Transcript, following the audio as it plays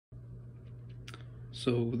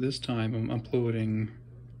So this time I'm uploading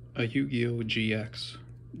a YuGiOh GX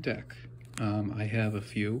deck. I have a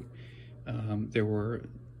few. There were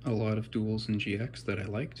a lot of duels in GX that I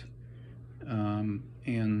liked,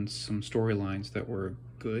 and some storylines that were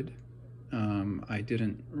good. I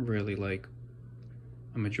didn't really like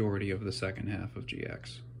a majority of the second half of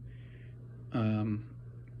GX.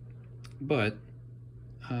 But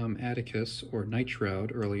Atticus, or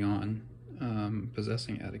Nightshroud early on,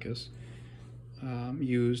 possessing Atticus,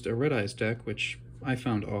 used a Red Eyes deck, which I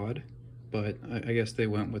found odd, but I guess they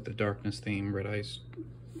went with the darkness theme: Red Eyes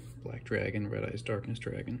Black Dragon, Red Eyes Darkness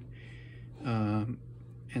Dragon. And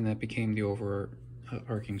that became the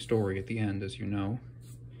overarching story at the end, as you know,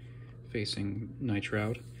 facing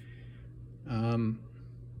Nightshroud.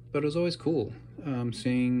 But it was always cool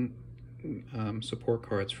seeing support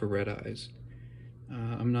cards for Red Eyes.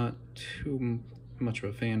 I'm not too much of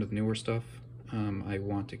a fan of the newer stuff. I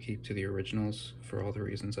want to keep to the originals for all the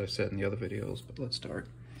reasons I've said in the other videos, but let's start.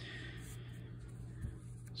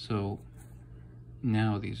 So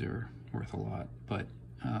now these are worth a lot, but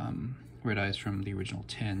Red Eyes from the original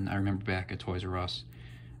 10, I remember back at Toys R Us,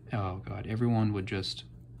 oh god, everyone would just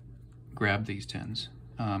grab these 10s.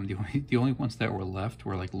 The only ones that were left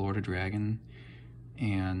were like Lord of Dragon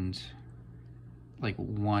and like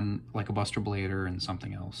a Buster Blader and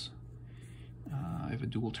something else. I have a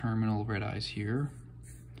dual terminal Red Eyes here,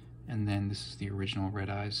 and then this is the original Red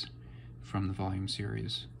Eyes from the volume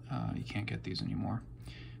series. You can't get these anymore,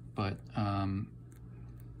 but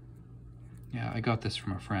yeah, I got this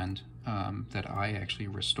from a friend that I actually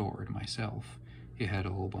restored myself. It had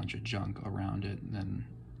a whole bunch of junk around it, and then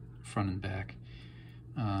front and back.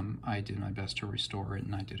 I did my best to restore it,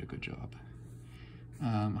 and I did a good job.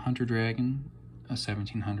 Hunter Dragon, a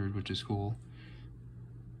 1700, which is cool.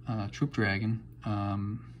 Troop Dragon,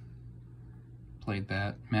 played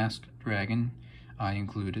that. Masked Dragon, I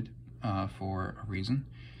included for a reason.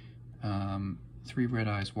 3 Red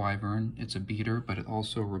Eyes Wyvern, it's a beater, but it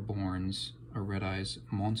also reborns a Red Eyes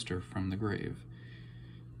monster from the grave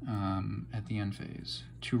at the end phase.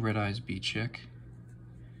 2 Red Eyes Beat-Chick.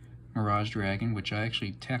 Mirage Dragon, which I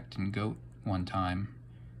actually teched in GOAT one time,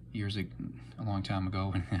 a long time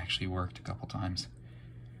ago, and it actually worked a couple times.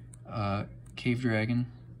 Cave Dragon,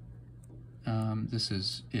 this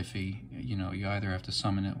is iffy. You know, you either have to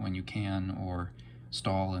summon it when you can, or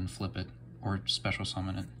stall and flip it, or special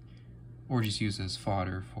summon it, or just use it as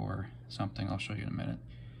fodder for something I'll show you in a minute.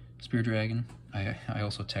 Spear Dragon, I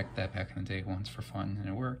also teched that back in the day once for fun, and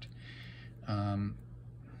it worked. Red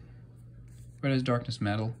Eyes Darkness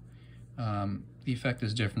Metal, the effect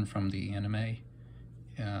is different from the anime,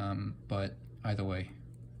 but either way,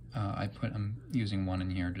 I'm using 1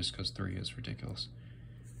 in here just because 3 is ridiculous.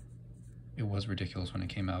 It was ridiculous when it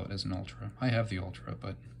came out as an Ultra. I have the Ultra,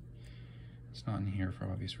 but it's not in here for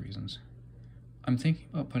obvious reasons. I'm thinking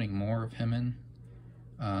about putting more of him in.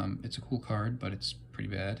 It's a cool card, but it's pretty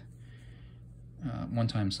bad. One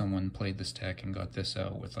time someone played this deck and got this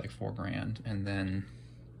out with like 4 grand, and then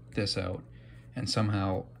this out, and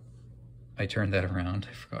somehow I turned that around.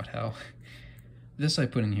 I forgot how. This I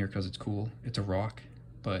put in here because it's cool. It's a rock,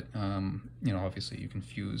 but you know, obviously you can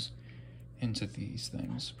fuse into these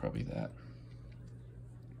things, probably that.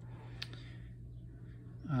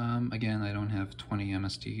 Again, I don't have 20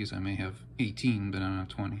 MSTs. I may have 18, but I don't have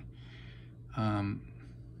 20.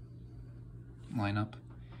 Lineup.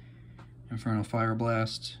 Infernal Fire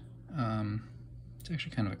Blast. It's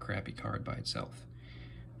actually kind of a crappy card by itself.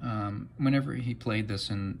 Whenever he played this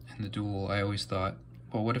in the duel, I always thought,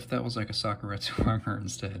 well, what if that was like a Sakuretsu armor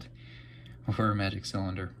instead, or a magic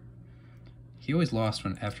cylinder? He always lost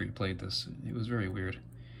after he played this. It was very weird.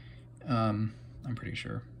 I'm pretty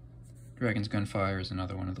sure. Dragon's Gunfire is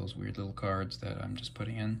another one of those weird little cards that I'm just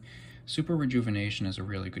putting in. Super Rejuvenation is a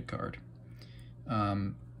really good card.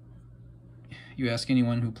 You ask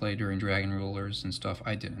anyone who played during Dragon Rulers and stuff,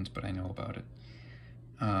 I didn't, but I know about it.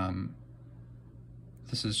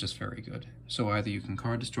 This is just very good. So either you can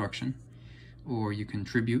card destruction, or you can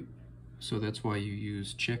tribute. So that's why you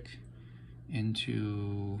use Chick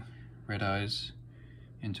into Red Eyes,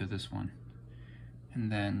 into this one.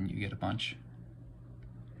 And then you get a bunch.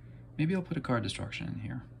 Maybe I'll put a card destruction in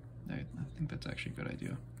here. I think that's actually a good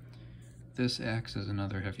idea. This acts as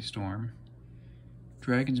another Heavy Storm.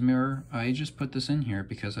 Dragon's Mirror, I just put this in here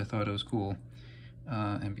because I thought it was cool,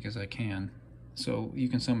 and because I can. So you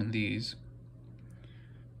can summon these.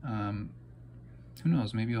 Who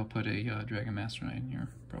knows, maybe I'll put a Dragon Master Knight in here.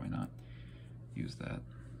 Probably not. Use that.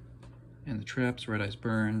 And the traps: Red Eyes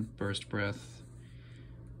Burn, Burst Breath,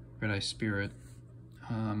 Red Eyes Spirit.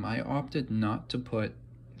 I opted not to put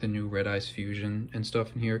the new Red Eyes Fusion and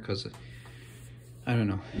stuff in here because I don't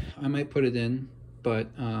know. I might put it in, but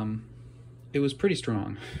it was pretty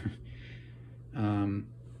strong.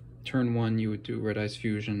 Turn 1, you would do Red Eyes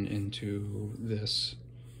Fusion into this,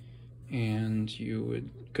 and you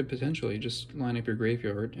could potentially just line up your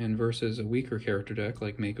graveyard, and versus a weaker character deck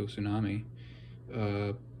like Mako Tsunami,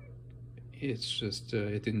 it's just,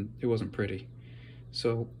 it wasn't pretty.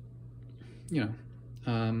 So, you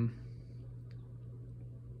know,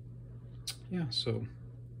 yeah, so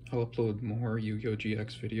I'll upload more YuGiOh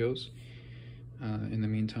GX videos. In the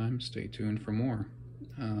meantime, stay tuned for more.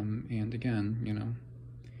 And again, you know,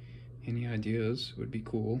 any ideas would be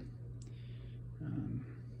cool.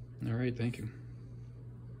 All right, thank you.